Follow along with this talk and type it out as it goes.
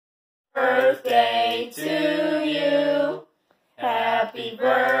Birthday to you. Happy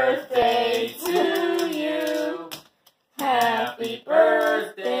birthday to you. Happy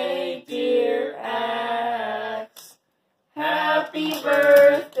birthday, dear Axe. Happy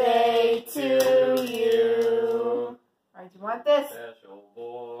birthday to you. Alright, you want this? Special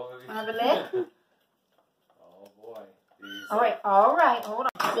boy. Want the lid? Oh boy. Alright, hold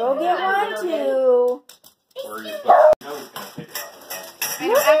on. Go get one too. Where are you supposed to know he's going to pick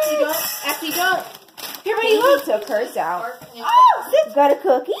it up. Actually don't. Here, buddy, look. Took hers out. Oh, You got a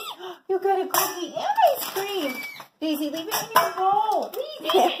cookie? you got a cookie and ice cream. Daisy, leave it in your bowl.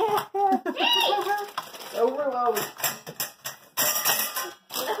 Overload.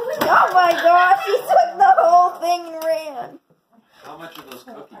 Oh my gosh, he took the whole thing and ran. How much are those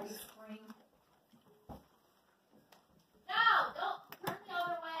cookies? No, don't turn the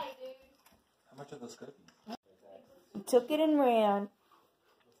other way, dude. How much are those cookies? He took it and ran.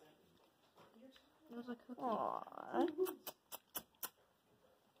 Aww.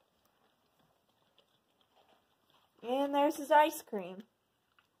 And there's his ice cream.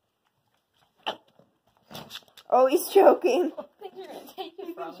 Oh, he's choking. I think you're going to take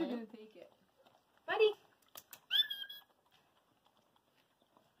it from You're him. gonna take it, buddy.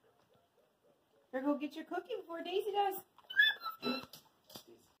 Here, go get your cookie before Daisy does.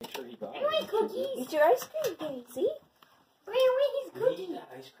 Make sure he got I like cookies. Eat your ice cream, Daisy. Wait, he's Did he cooking. eat that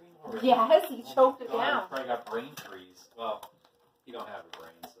ice cream already? Yes, he choked it God, down. he's probably got brain freeze. Well, he don't have a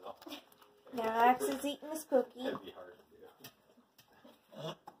brain, so Now Axe is eating his cookie. that'd be hard to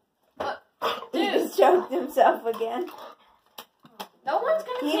do. He just choked himself again. No one's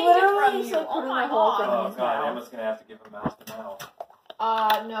going to He take it literally from is you. like Oh putting my the whole thing in god. Oh his God, mouth. Emma's gonna have to give him mouth to mouth.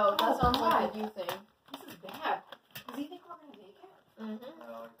 No, that sounds like a you thing. This is bad. Does he think we're gonna take it? Mm-hmm. No,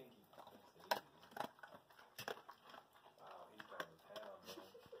 I think he thinks that wow, he's down to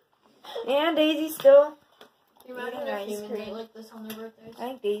town, man. And Daisy's still. You imagine Eating if ice humans cream. ate like this on their birthdays? I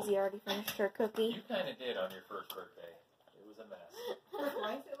think Daisy already finished her cookie. You kind of did on your first birthday. It was a mess.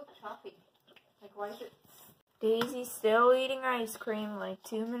 Why does it look choppy? Like, why is it? Daisy's still eating ice cream like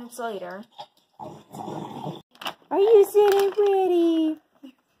 2 minutes later. Are you sitting pretty?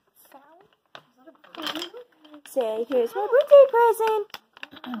 Say, here's my birthday present.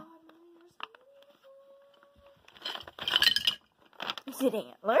 Is it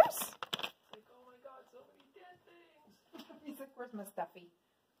antlers? Like, oh my God, so many dead things. He's like, where's my stuffy?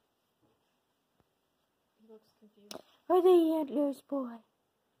 He looks confused. Are they antlers, boy?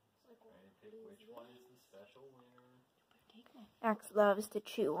 Trying to pick which one is the special winner. Axe loves to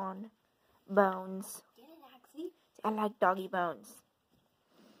chew on bones. Get it, Axie. I like doggy bones.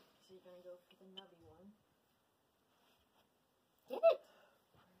 So you're going to go for the nubby one. Get it.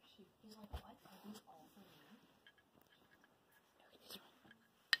 He's like, what? Are these all for me?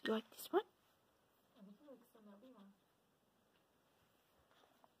 You like this one? I think he likes the nubby one.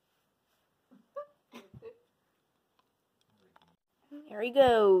 There he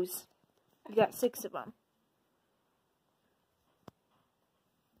goes. You got 6 of them.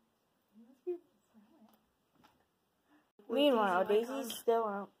 Meanwhile, Daisy's still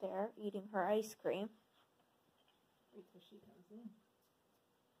out there eating her ice cream. Wait till she comes in.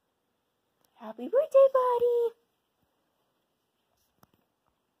 Happy birthday, buddy!